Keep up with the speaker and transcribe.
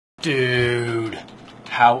Dude,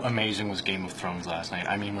 how amazing was Game of Thrones last night?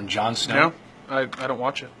 I mean, when Jon Snow... No, I don't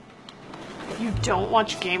watch it. You don't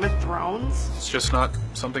watch Game of Thrones? It's just not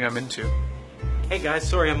something I'm into. Hey guys,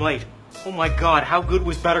 sorry I'm late. Oh my god, how good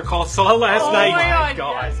was Better Call Saul last night? Oh my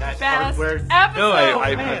god, that best part where... episode.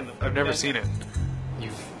 No, man. I've never seen it.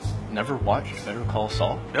 You've never watched Better Call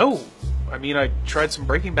Saul? No. I mean, I tried some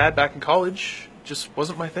Breaking Bad back in college. Just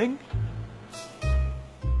wasn't my thing.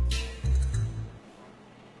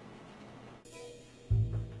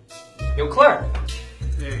 Yo, Clark.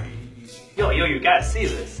 Hey. Yo, you gotta see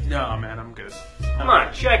this. No, man, I'm good. Come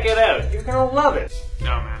on, check it out. You're gonna love it.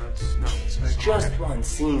 No, man, it's Just one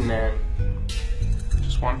scene, man.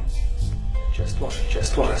 just one. Just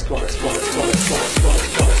one.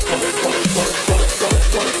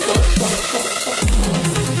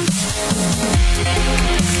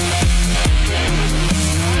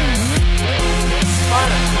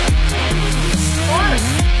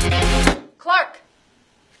 Clark,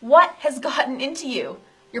 what has gotten into you?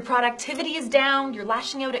 Your productivity is down, you're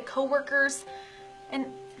lashing out at coworkers, and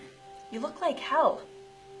you look like hell.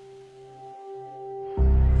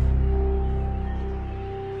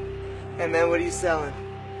 Hey man, what are you selling?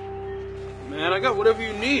 Man, I got whatever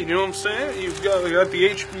you need, you know what I'm saying? I got the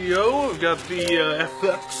HBO, I've got the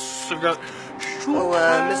FX, I've got...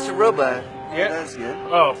 Mr. Robot. Yeah. That's good.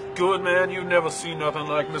 Oh, good, man. You've never seen nothing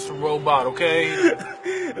like Mr. Robot, okay?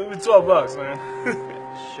 It'll be $12, man.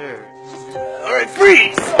 Sure. All right,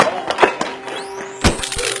 freeze!